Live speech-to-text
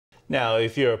Now,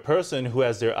 if you're a person who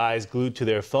has their eyes glued to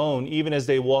their phone, even as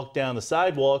they walk down the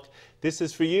sidewalk, this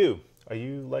is for you. Are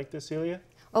you like this, Celia?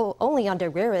 Oh, only on the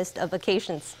rarest of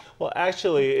occasions. Well,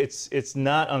 actually, it's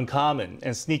not uncommon,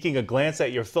 and sneaking a glance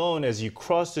at your phone as you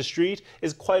cross the street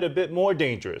is quite a bit more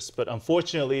dangerous, but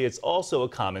unfortunately, it's also a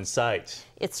common sight.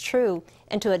 It's true.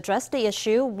 And to address the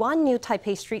issue, one new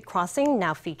Taipei street crossing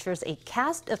now features a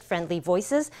cast of friendly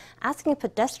voices asking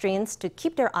pedestrians to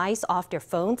keep their eyes off their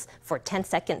phones for 10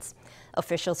 seconds.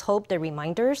 Officials hope the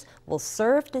reminders will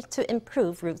serve to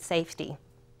improve route safety.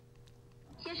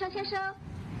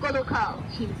 过路口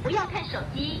请不要看手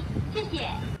机，谢谢。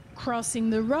 Crossing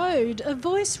the road, a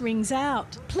voice rings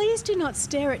out. Please do not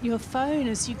stare at your phone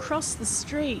as you cross the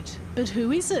street. But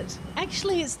who is it?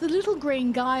 Actually, it's the little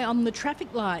green guy on the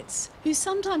traffic lights, who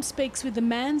sometimes speaks with a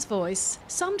man's voice,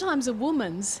 sometimes a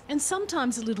woman's, and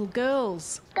sometimes a little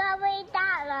girl's. 各位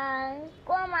大人，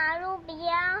过马路不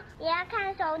要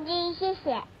看手机，谢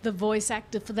谢。 The voice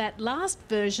actor for that last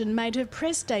version made her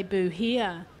press debut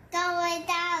here. 各位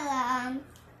大人，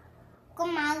过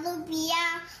马路不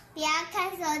要看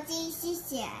手机，谢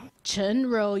谢。 Chen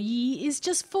Ruoyi is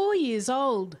just 4 years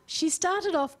old. She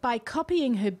started off by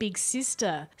copying her big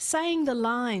sister, saying the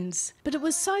lines, but it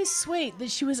was so sweet that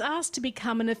she was asked to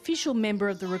become an official member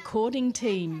of the recording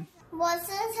team. 我是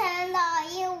陈老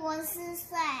一，我4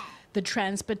岁。 The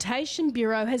Transportation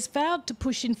Bureau has vowed to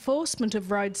push enforcement of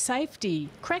road safety,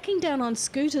 cracking down on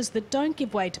scooters that don't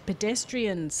give way to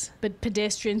pedestrians. But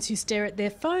pedestrians who stare at their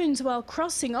phones while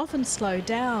crossing often slow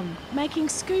down, making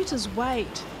scooters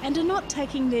wait, and are not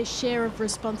taking their share of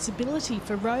responsibility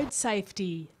for road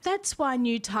safety. That's why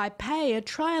New Taipei are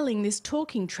trialling this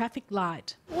talking traffic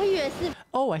light.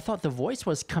 Oh, I thought the voice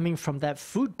was coming from that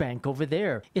food bank over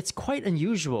there. It's quite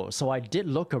unusual, so I did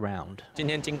look around. 今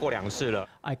天经过2次了。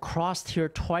 I crossed here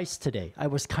twice today. I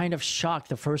was kind of shocked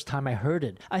the first time I heard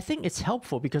it. I think it's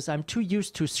helpful because I'm too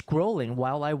used to scrolling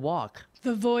while I walk.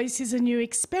 The voice is a new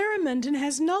experiment and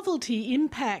has novelty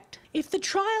impact. If the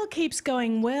trial keeps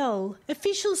going well,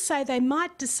 officials say they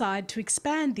might decide to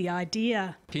expand the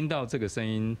idea. 听到这个声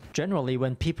音， Generally,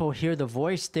 when people hear the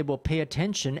voice, they will pay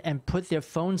attention and put their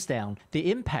phones down.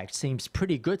 The impact seems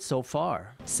pretty good so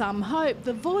far. Some hope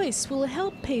the voice will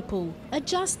help people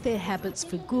adjust their habits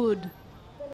for good.